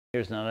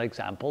Here's another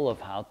example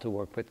of how to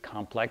work with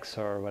complex,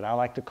 or what I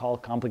like to call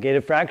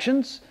complicated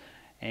fractions.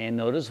 And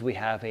notice we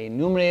have a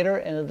numerator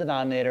and a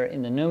denominator.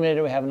 In the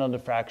numerator we have another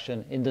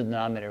fraction. In the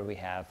denominator we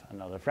have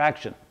another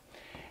fraction.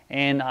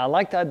 And I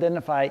like to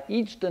identify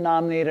each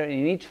denominator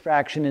and each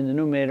fraction in the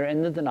numerator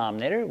and the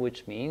denominator,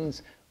 which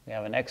means we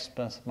have an x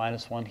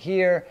minus 1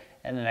 here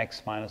and an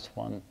x minus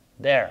 1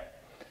 there.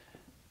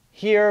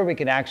 Here we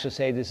can actually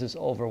say this is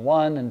over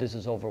 1 and this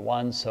is over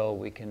 1, so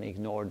we can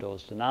ignore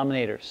those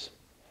denominators.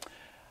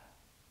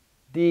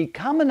 The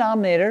common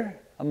denominator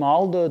among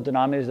all the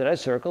denominators that I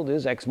circled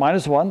is x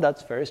minus 1.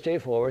 That's very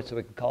straightforward, so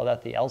we can call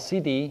that the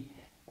LCD.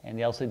 And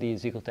the LCD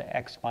is equal to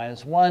x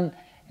minus 1.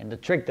 And the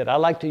trick that I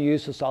like to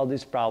use to solve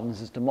these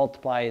problems is to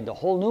multiply the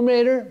whole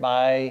numerator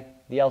by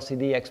the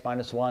LCD x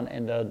minus 1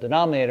 and the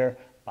denominator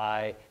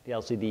by the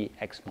LCD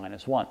x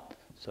minus 1.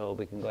 So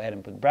we can go ahead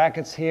and put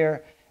brackets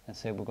here and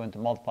say we're going to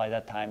multiply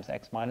that times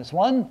x minus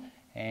 1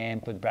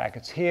 and put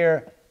brackets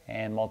here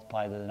and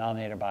multiply the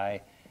denominator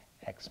by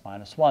x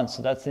minus 1.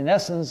 So that's in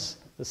essence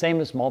the same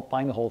as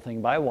multiplying the whole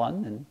thing by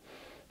 1,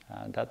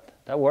 and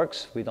that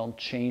works. We don't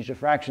change the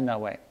fraction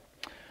that way.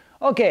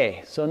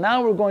 Okay, so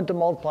now we're going to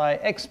multiply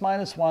x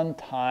minus 1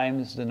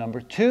 times the number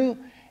 2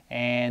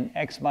 and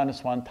x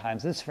minus 1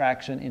 times this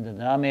fraction in the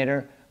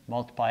denominator,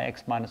 multiply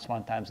x minus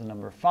 1 times the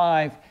number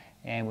 5,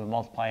 and we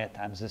multiply it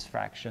times this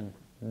fraction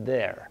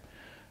there.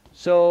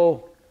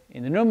 So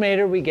in the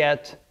numerator we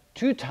get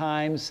 2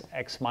 times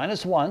x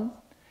minus 1.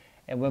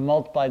 And when we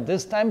multiply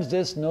this times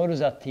this, notice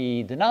that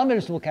the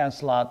denominators will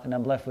cancel out and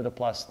I'm left with a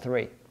plus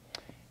 3.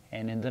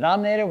 And in the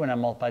denominator, when I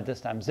multiply this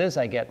times this,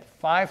 I get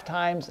 5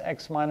 times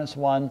x minus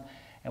 1.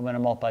 And when I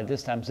multiply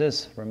this times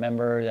this,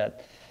 remember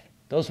that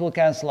those will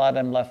cancel out,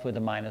 I'm left with a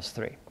minus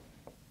 3.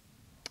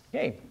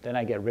 Okay, then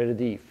I get rid of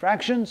the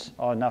fractions,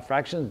 or not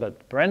fractions,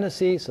 but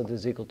parentheses. So this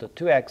is equal to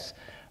 2x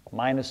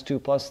minus 2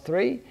 plus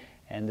 3.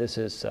 And this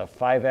is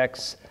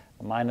 5x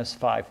minus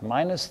 5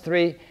 minus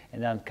 3,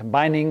 and then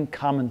combining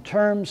common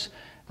terms,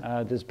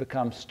 this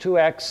becomes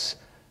 2x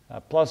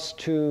plus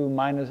 2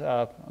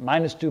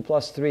 minus 2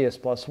 plus 3 is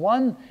plus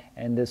 1,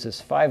 and this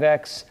is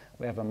 5x.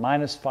 We have a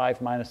minus 5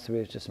 minus 3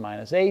 is just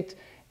minus 8,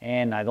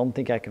 and I don't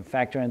think I can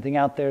factor anything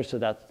out there, so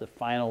that's the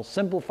final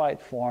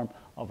simplified form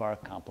of our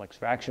complex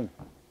fraction.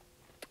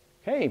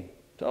 Okay,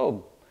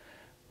 so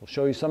we'll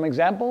show you some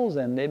examples,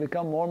 and they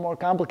become more and more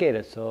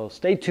complicated. So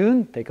stay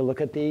tuned, take a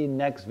look at the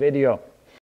next video.